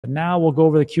Now we'll go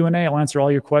over the Q&A. I'll answer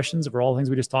all your questions over all the things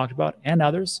we just talked about and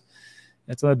others.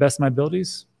 That's to the best of my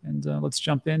abilities. And let's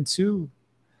jump into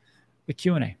the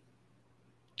Q&A.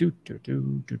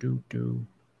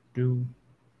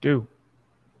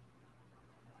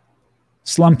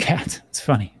 Slumcat. It's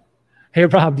funny. Hey,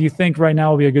 Rob, do you think right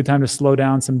now will be a good time to slow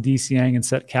down some DCAing and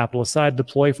set capital aside,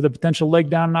 deploy for the potential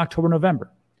leg down in October, November?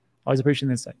 Always appreciate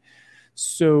the insight.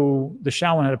 So the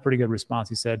Shaolin had a pretty good response.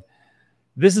 He said,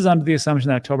 this is under the assumption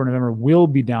that October, November will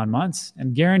be down months,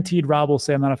 and guaranteed Rob will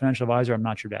say, I'm not a financial advisor, I'm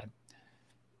not your dad.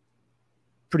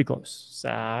 Pretty close.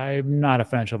 I'm not a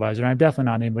financial advisor. I'm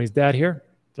definitely not anybody's dad here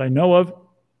that I know of.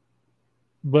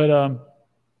 But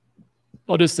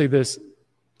I'll just say this.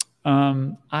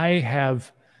 I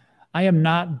am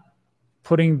not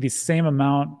putting the same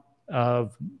amount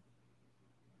of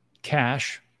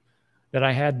cash that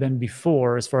I had been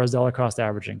before as far as dollar cost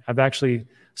averaging. I've actually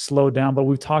slowed down, but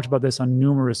we've talked about this on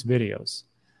numerous videos.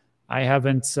 I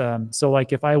haven't, so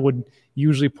like if I would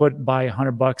usually buy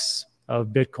 $100 of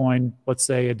Bitcoin, let's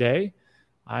say a day,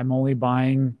 I'm only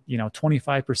buying,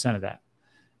 25% of that.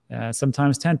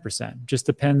 Sometimes 10%, just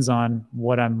depends on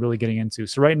what I'm really getting into.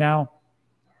 So right now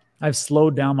I've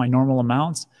slowed down my normal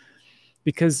amounts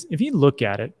because if you look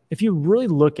at it, if you really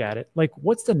look at it, like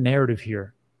what's the narrative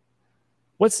here?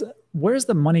 Where's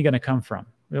the money going to come from?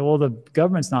 Well, the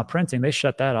government's not printing. They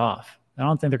shut that off. I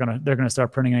don't think they're going to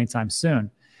start printing anytime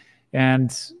soon.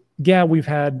 And yeah, we've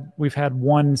had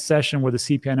one session where the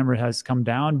CPI number has come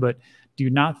down, but do you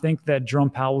not think that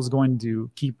Jerome Powell is going to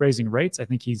keep raising rates? I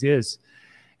think he is.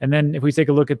 And then if we take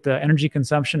a look at the energy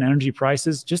consumption, energy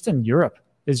prices, just in Europe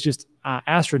is just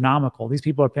astronomical. These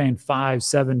people are paying 5,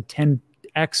 7,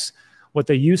 10x what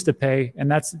they used to pay,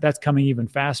 and that's coming even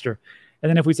faster. And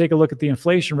then if we take a look at the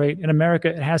inflation rate, in America,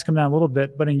 it has come down a little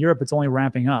bit, but in Europe, it's only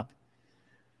ramping up.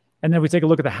 And then if we take a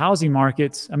look at the housing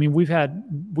markets, I mean, we have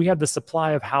the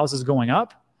supply of houses going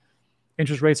up,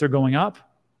 interest rates are going up,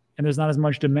 and there's not as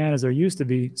much demand as there used to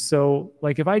be. So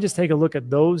like if I just take a look at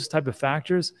those type of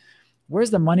factors, where's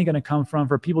the money going to come from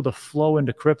for people to flow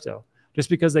into crypto?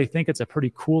 Just because they think it's a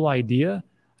pretty cool idea?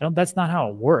 That's not how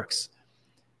it works.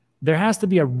 There has to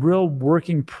be a real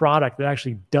working product that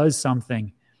actually does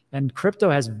something. And crypto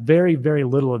has very, very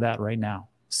little of that right now.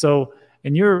 So,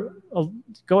 and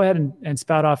go ahead and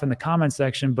spout off in the comment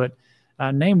section, but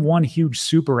name one huge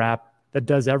super app that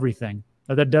does everything,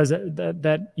 or that does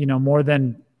that more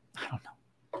than, I don't know,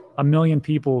 1 million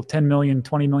people, 10 million,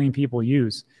 20 million people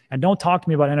use. And don't talk to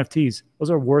me about NFTs. Those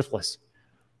are worthless.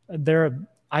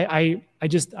 I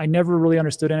never really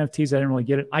understood NFTs. I didn't really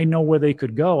get it. I know where they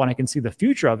could go and I can see the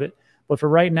future of it. But for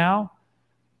right now,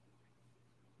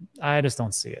 I just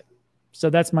don't see it. So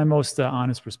that's my most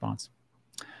honest response.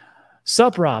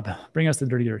 Sup, Rob? Bring us the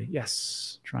dirty dirty.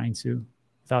 Yes, trying to,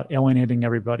 without alienating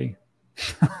everybody.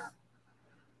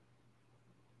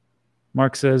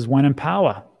 Mark says, when in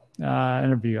power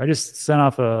interview. I just sent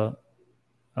off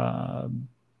an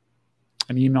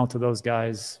email to those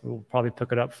guys. We'll probably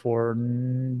pick it up for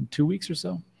 2 weeks or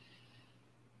so.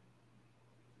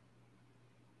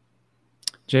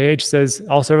 JH says,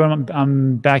 also, everyone,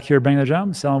 I'm back here banging the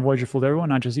drum, selling Voyager fooled everyone,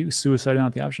 not just you. Suicide is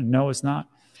not the option. No, it's not.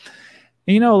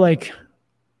 And like,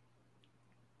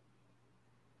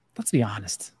 let's be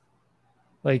honest.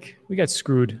 Like, we got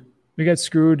screwed. We got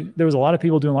screwed. There was a lot of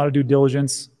people doing a lot of due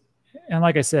diligence. And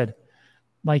like I said,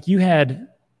 like you had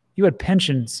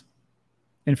pensions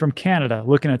and from Canada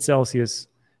looking at Celsius,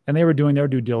 and they were doing their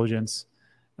due diligence.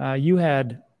 You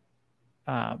had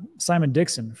Simon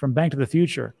Dixon from Bank to the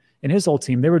Future and his whole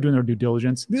team. They were doing their due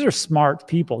diligence. These are smart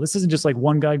people. This isn't just like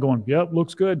one guy going, yep,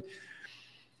 looks good.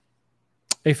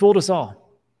 They fooled us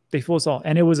all. They fooled us all.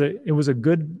 And it was a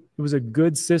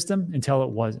good system until it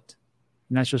wasn't.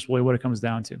 And that's just really what it comes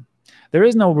down to. There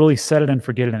is no really set it and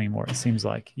forget it anymore, it seems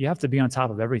like. You have to be on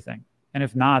top of everything. And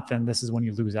if not, then this is when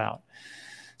you lose out.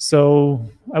 So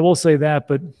I will say that,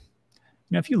 but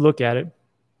if you look at it,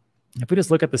 if we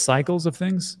just look at the cycles of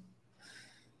things,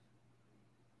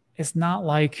 it's not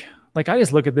like I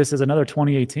just look at this as another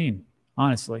 2018,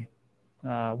 honestly.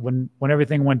 When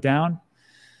everything went down,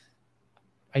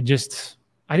 I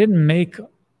didn't make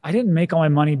all my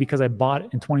money because I bought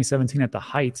in 2017 at the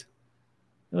height.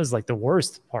 It was like the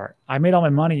worst part. I made all my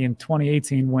money in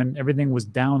 2018 when everything was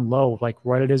down low, like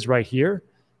what it is right here.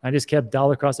 I just kept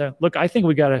dollar cost. Look, I think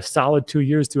we got a solid 2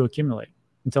 years to accumulate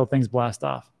until things blast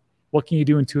off. What can you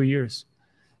do in 2 years?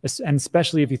 And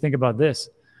especially if you think about this,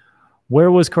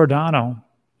 where was Cardano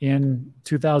in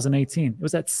 2018? It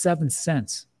was at 7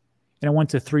 cents and it went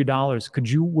to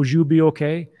 $3. Would you be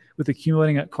okay with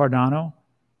accumulating at Cardano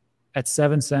at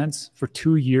 7 cents for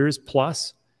 2 years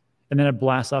plus and then it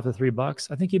blasts off to $3,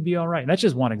 I think you'd be all right. And that's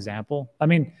just one example. I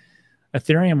mean,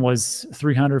 Ethereum was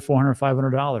 $300, $400,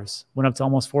 $500, went up to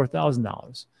almost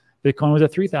 $4,000. Bitcoin was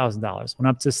at $3,000, went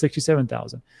up to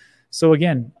 $67,000. So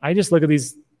again, I just look at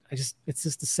these, it's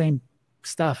just the same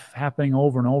stuff happening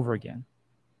over and over again.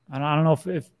 And I don't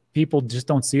know if people just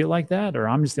don't see it like that, or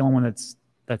I'm just the only one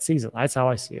that sees it. That's how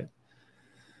I see it.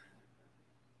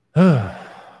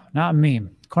 Not me.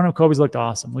 Cornucopias looked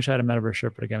awesome. Wish I had a metaverse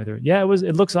shirt, but again, yeah,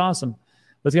 it looks awesome.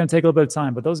 But it's gonna take a little bit of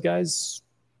time. But those guys,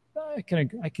 I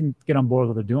can get on board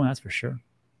with what they're doing, that's for sure.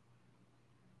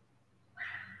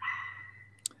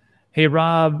 Hey,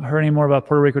 Rob, heard any more about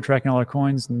Puerto Rico tracking all their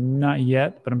coins? Not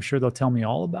yet, but I'm sure they'll tell me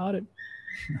all about it.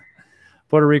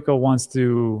 Puerto Rico wants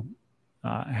to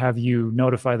have you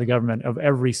notify the government of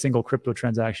every single crypto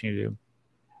transaction you do.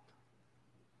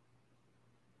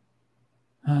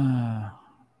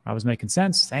 I was making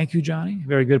sense. Thank you, Johnny.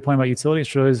 Very good point about utility.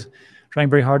 Australia is trying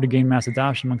very hard to gain mass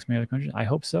adoption amongst many other countries. I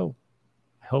hope so.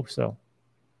 I hope so.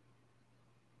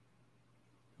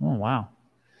 Oh, wow.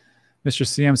 Mr.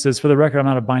 CM says, for the record, I'm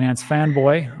not a Binance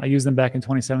fanboy. I used them back in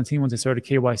 2017. Once they started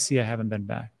KYC, I haven't been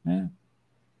back.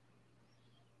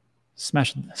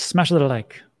 Smash a little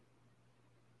like.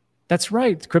 That's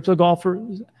right. Crypto golfer.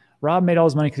 Rob made all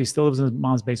his money because he still lives in his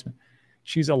mom's basement.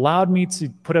 She's allowed me to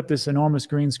put up this enormous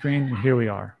green screen, and here we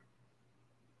are.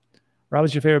 Rob,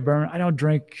 what's your favorite bourbon? I don't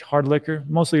drink hard liquor.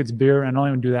 Mostly it's beer, and I don't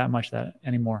even do that much that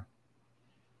anymore.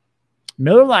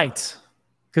 Miller Lite,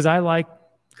 because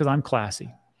I'm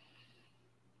classy.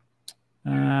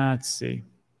 Let's see.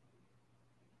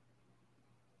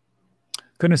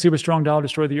 Couldn't a super strong dollar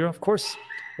destroy the euro? Of course.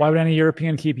 Why would any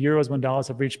European keep euros when dollars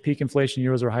have reached peak inflation?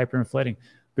 Euros are hyperinflating.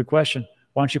 Good question.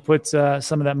 Why don't you put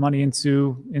some of that money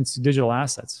into digital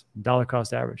assets? Dollar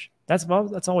cost average.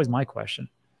 That's always my question.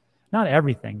 Not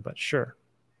everything, but sure.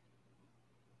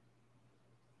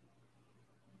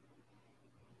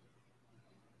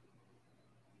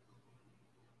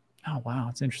 Oh wow,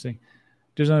 that's interesting.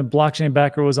 There's a blockchain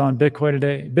backer was on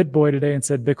BitBoy today and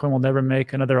said Bitcoin will never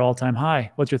make another all-time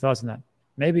high. What's your thoughts on that?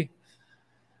 Maybe.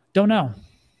 Don't know.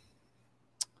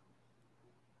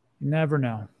 You never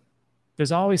know.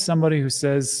 There's always somebody who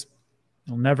says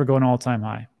it'll never go an all-time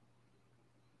high.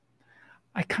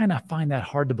 I kind of find that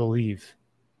hard to believe.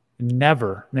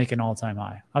 Never make an all-time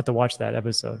high. I'll have to watch that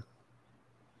episode.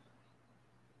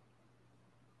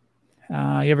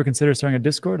 You ever consider starting a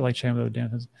Discord? I like chatting with other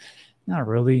damn. Not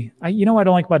really. You know what I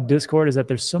don't like about Discord is that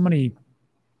there's so many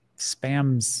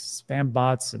spam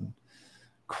bots and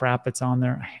crap that's on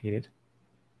there. I hate it.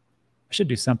 I should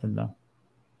do something though.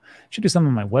 I should do something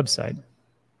on my website.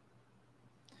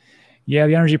 Yeah,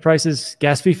 the energy prices,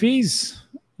 gas fee fees.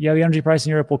 Yeah, the energy price in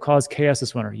Europe will cause chaos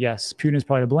this winter. Yes, Putin is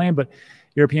probably to blame, but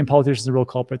European politicians are the real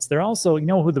culprits. They're also, you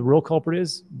know who the real culprit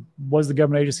is? Was the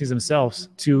government agencies themselves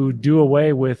to do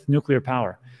away with nuclear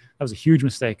power. That was a huge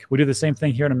mistake. We do the same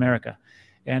thing here in America,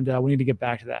 and we need to get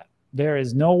back to that. There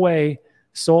is no way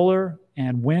solar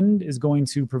and wind is going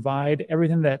to provide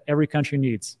everything that every country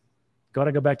needs. Got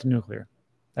to go back to nuclear.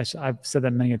 I've said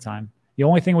that many a time. The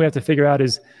only thing we have to figure out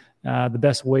is the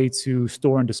best way to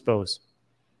store and dispose.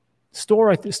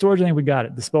 Storage, I think we got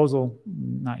it. Disposal,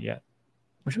 not yet.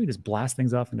 Why should we just blast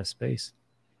things off into space?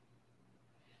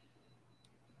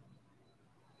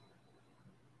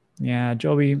 Yeah,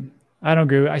 Joby, I don't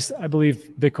agree. I believe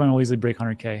Bitcoin will easily break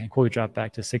 100K and quickly drop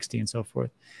back to 60 and so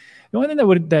forth. The only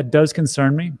thing that does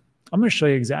concern me, I'm going to show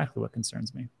you exactly what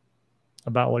concerns me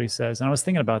about what he says. And I was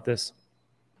thinking about this.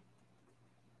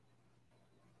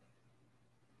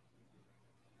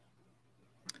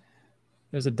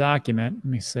 There's a document. Let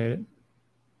me say it.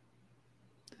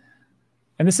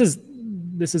 And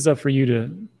this is up for you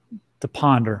to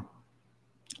ponder.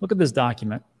 Look at this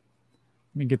document.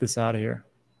 Let me get this out of here.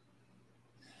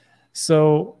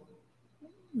 So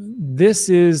this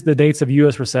is the dates of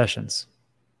U.S. recessions.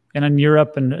 And in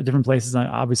Europe and different places,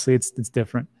 obviously it's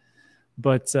different.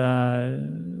 But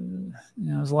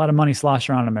there's a lot of money sloshed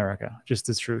around in America, just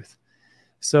as truth.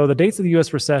 So the dates of the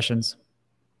U.S. recessions,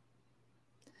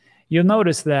 you'll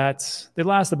notice that they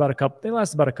last about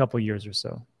a couple years or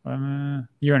so,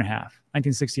 year and a half.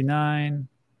 1969,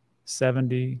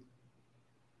 70,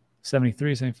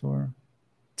 73, 74,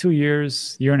 2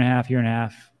 years, year and a half,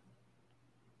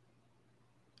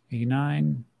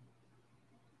 89,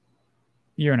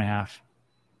 year and a half.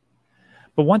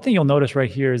 But one thing you'll notice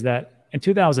right here is that in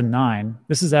 2009,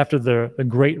 this is after the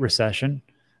Great Recession,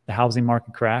 the housing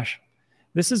market crash.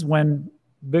 This is when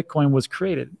Bitcoin was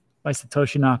created by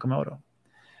Satoshi Nakamoto.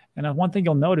 And one thing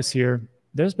you'll notice here,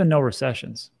 there's been no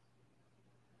recessions.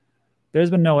 There's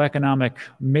been no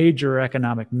major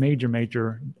economic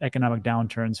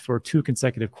downturns for 2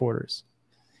 consecutive quarters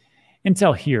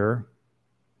until here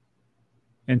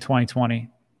in 2020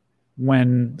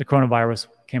 when the coronavirus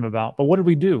came about. But what did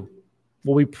we do?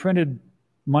 Well, we printed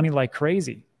money like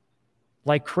crazy.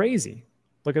 Like crazy.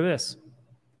 Look at this.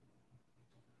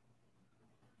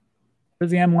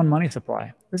 Here's the M1 money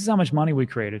supply. This is how much money we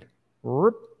created.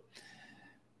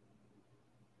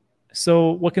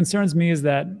 So what concerns me is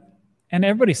that, and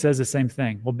everybody says the same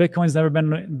thing. Well, Bitcoin's never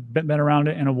been around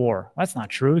in a war. That's not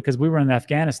true, because we were in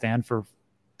Afghanistan for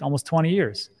almost 20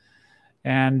 years.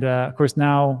 And of course,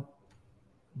 now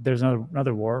there's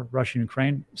another war, Russia and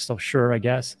Ukraine, still sure, I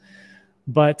guess.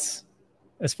 But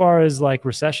as far as like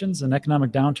recessions and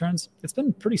economic downturns, it's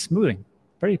been pretty smooth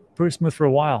for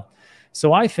a while.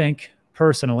 So I think,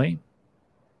 personally,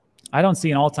 I don't see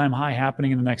an all-time high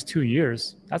happening in the next 2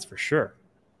 years. That's for sure.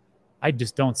 I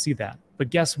just don't see that. But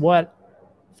guess what,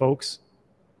 folks?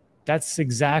 That's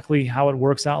exactly how it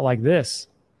works out like this.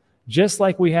 Just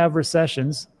like we have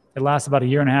recessions that last about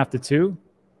 1.5 to 2 years,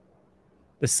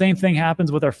 the same thing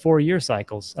happens with our 4-year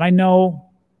cycles. And I know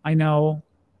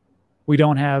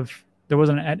there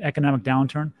wasn't an economic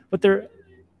downturn,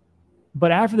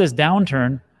 but after this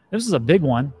downturn, this is a big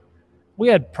one, we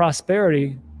had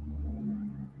prosperity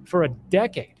for a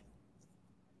decade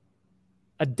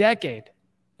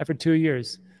after 2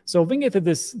 years. So if we can get to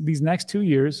these next 2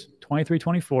 years, 23,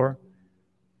 24,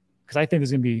 because I think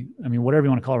there's going to be, I mean, whatever you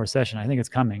want to call a recession, I think it's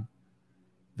coming.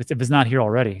 If it's not here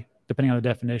already, depending on the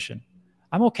definition.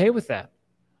 I'm okay with that,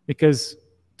 because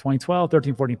 2012,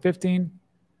 13, 14, 15,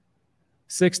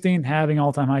 16, halving,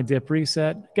 all-time high dip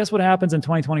reset. Guess what happens in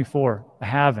 2024? A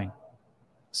halving.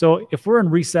 So if we're in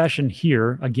recession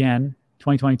here again,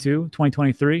 2022,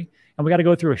 2023, and we got to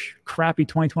go through a crappy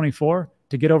 2024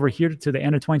 to get over here to the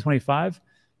end of 2025,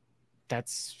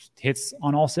 that's hits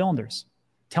on all cylinders.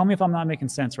 Tell me if I'm not making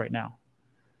sense right now.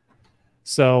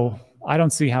 So I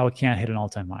don't see how it can't hit an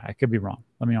all-time high. I could be wrong.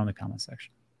 Let me know in the comment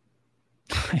section.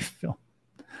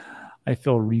 I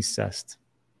feel recessed.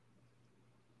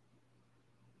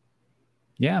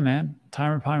 Yeah, man.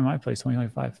 Time and power in my place,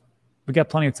 2025. We got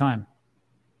plenty of time.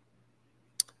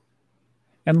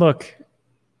 And look,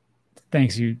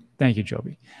 thank you,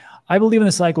 Joby. I believe in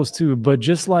the cycles too, but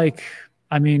just like,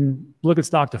 I mean, look at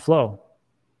stock to flow.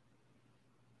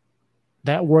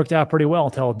 That worked out pretty well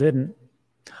until it didn't.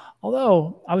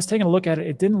 Although I was taking a look at it,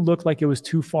 it didn't look like it was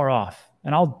too far off.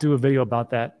 And I'll do a video about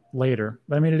that later.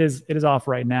 But I mean, it is off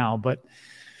right now. But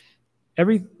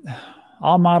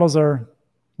all models are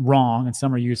wrong and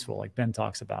some are useful, like Ben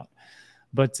talks about.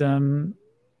 But I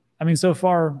mean, so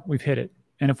far we've hit it.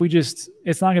 And if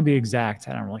it's not going to be exact.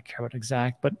 I don't really care about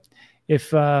exact. But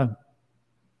if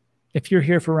you're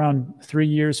here for around 3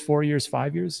 years, 4 years,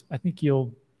 5 years, I think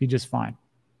you'll be just fine.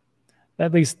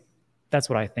 At least that's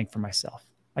what I think for myself.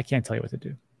 I can't tell you what to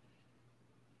do.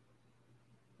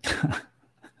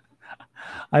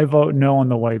 I vote no on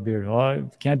the white beard. Well, I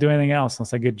can't do anything else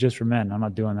unless I get just for men. I'm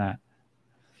not doing that.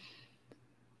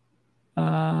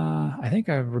 I think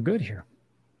we're good here.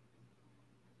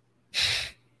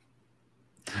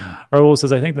 Raul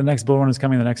says, I think the next bull run is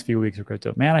coming in the next few weeks for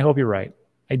crypto. Man, I hope you're right.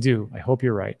 I do. I hope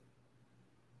you're right.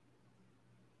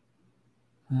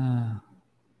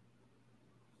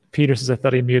 Peter says, I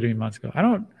thought he muted me months ago.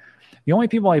 The only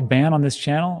people I ban on this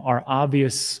channel are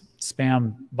obvious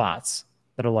spam bots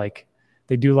that are like,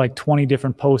 they do like 20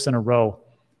 different posts in a row.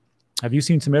 Have you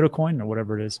seen Tomato Coin or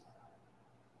whatever it is?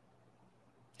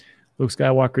 Luke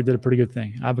Skywalker did a pretty good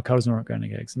thing. Avocados and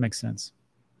organic eggs. It makes sense.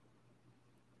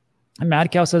 And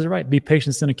Mad Cow says it right. Be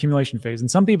patient in accumulation phase.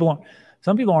 And some people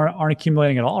aren't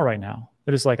accumulating at all right now.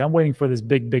 They're just like, I'm waiting for this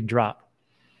big drop.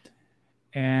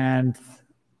 And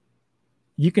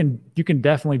you can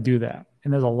definitely do that.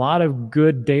 And there's a lot of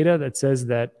good data that says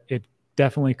that it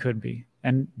definitely could be.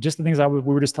 And just the things we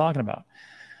were just talking about.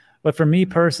 But for me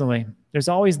personally, there's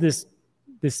always this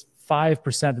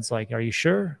 5% that's like, are you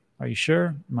sure? Are you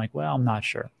sure? I'm like, well, I'm not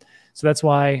sure. So that's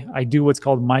why I do what's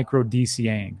called micro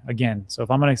DCAing. Again, so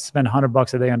if I'm going to spend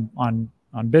 $100 a day on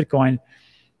Bitcoin,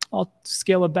 I'll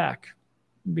scale it back.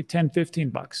 Maybe 10,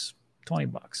 15 bucks, 20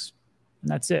 bucks.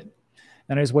 And that's it.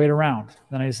 Then I just wait around.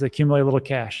 Then I just accumulate a little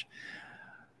cash.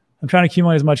 I'm trying to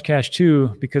accumulate as much cash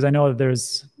too, because I know that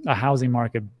there's a housing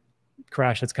market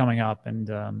crash that's coming up,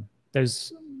 and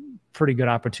there's pretty good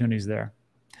opportunities there.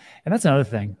 And that's another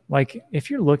thing. Like, if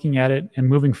you're looking at it and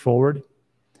moving forward,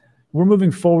 we're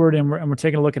moving forward and we're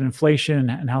taking a look at inflation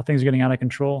and how things are getting out of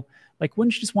control. Like,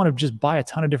 wouldn't you just want to just buy a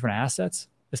ton of different assets,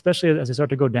 especially as they start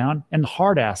to go down, and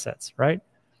hard assets, right?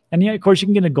 And yeah, of course, you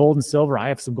can get into gold and silver. I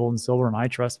have some gold and silver in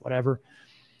iTRUST, whatever.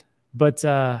 But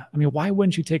I mean, why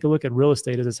wouldn't you take a look at real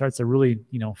estate as it starts to really,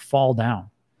 fall down?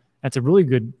 That's a really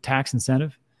good tax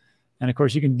incentive. And of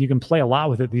course, you can play a lot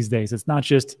with it these days. It's not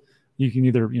just you can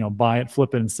either buy it,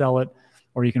 flip it, and sell it,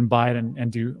 or you can buy it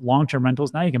and do long-term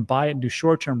rentals. Now you can buy it and do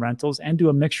short-term rentals and do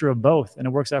a mixture of both, and it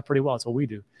works out pretty well. That's what we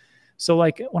do. So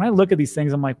like when I look at these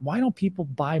things, I'm like, why don't people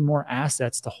buy more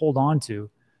assets to hold on to,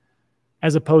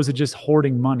 as opposed to just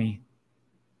hoarding money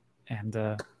and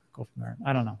go from there?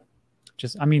 I don't know.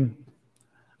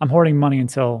 I'm hoarding money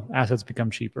until assets become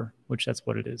cheaper, which that's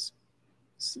what it is.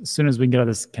 As soon as we can get out of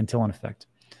this Cantillon effect.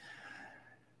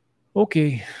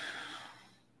 Okay.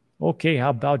 Okay, how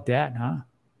about that, huh?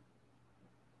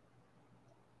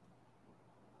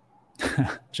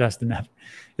 Justin F.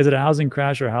 Is it a housing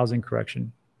crash or a housing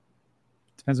correction?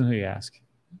 Depends on who you ask.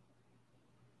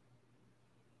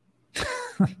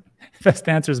 Best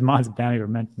answer is Mods Bammy or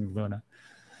mentioning Luna.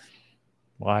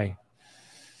 Why?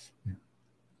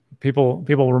 People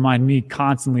remind me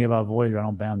constantly about Voyager. I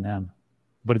don't ban them,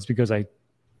 but it's because I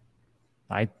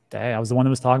was the one that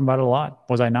was talking about it a lot.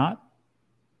 Was I not?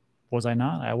 Was I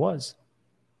not? I was.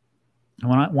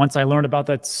 And once I learned about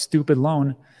that stupid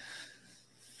loan,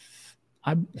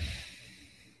 I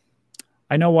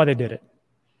know why they did it.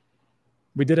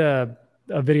 We did a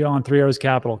video on 3 Arrows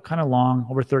Capital, kind of long,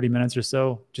 over 30 minutes or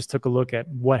so. Just took a look at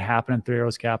what happened in 3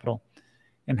 Arrows Capital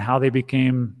and how they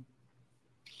became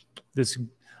this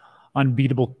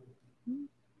unbeatable,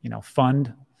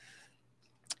 fund,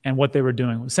 and what they were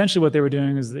doing. Essentially what they were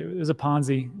doing is it was a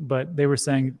Ponzi, but they were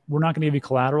saying, we're not going to give you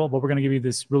collateral, but we're going to give you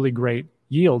this really great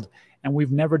yield. And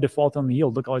we've never defaulted on the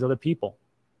yield. Look at all these other people.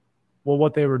 Well,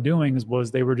 what they were doing was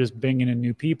they were just bringing in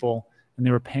new people and they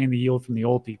were paying the yield from the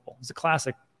old people. It's a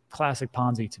classic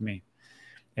Ponzi to me.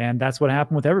 And that's what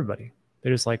happened with everybody.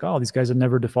 They're just like, oh, these guys have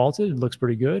never defaulted. It looks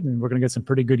pretty good. And we're going to get some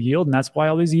pretty good yield. And that's why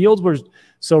all these yields were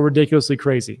so ridiculously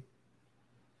crazy.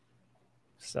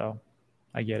 So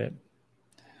I get it.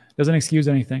 Doesn't excuse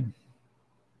anything.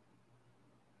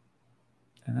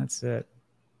 And that's it.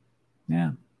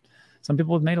 Yeah. Some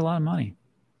people have made a lot of money.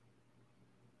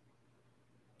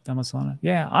 Done with Solana?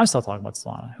 Yeah, I'm still talking about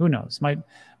Solana. Who knows?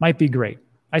 Might be great.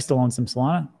 I still own some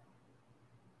Solana.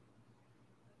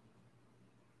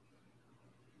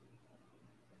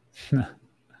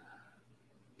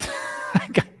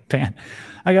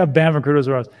 I got banned from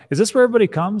Crudos Ross. Is this where everybody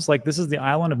comes? Like, this is the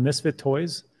island of misfit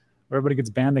toys where everybody gets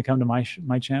banned. They come to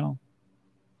my channel.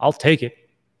 I'll take it.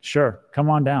 Sure.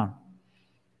 Come on down.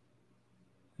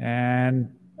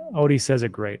 And Odie says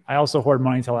it great. I also hoard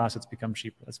money until assets become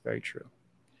cheaper. That's very true.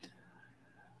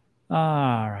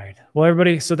 All right. Well,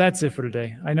 everybody, so that's it for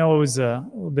today. I know it was a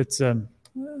little bit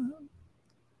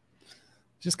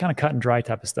just kind of cut and dry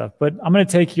type of stuff, but I'm going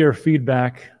to take your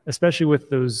feedback, especially with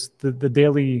the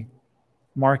daily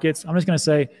markets. I'm just going to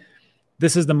say,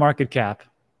 this is the market cap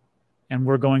and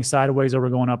we're going sideways or we're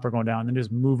going up or going down, and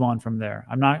just move on from there.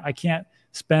 I can't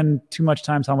spend too much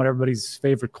time talking about everybody's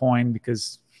favorite coin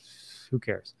because who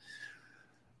cares?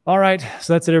 All right.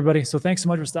 So that's it, everybody. So thanks so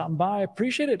much for stopping by. I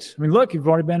appreciate it. I mean, look, you've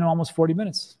already been in almost 40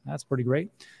 minutes. That's pretty great.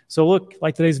 So look,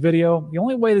 like today's video, the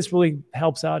only way this really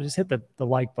helps out is hit the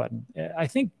like button. I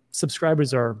think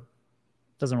subscribers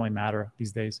doesn't really matter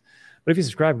these days, but if you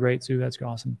subscribe, great too. That's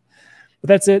awesome. But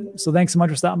that's it. So thanks so much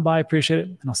for stopping by. I appreciate it.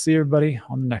 And I'll see everybody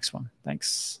on the next one.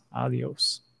 Thanks.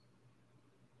 Adios.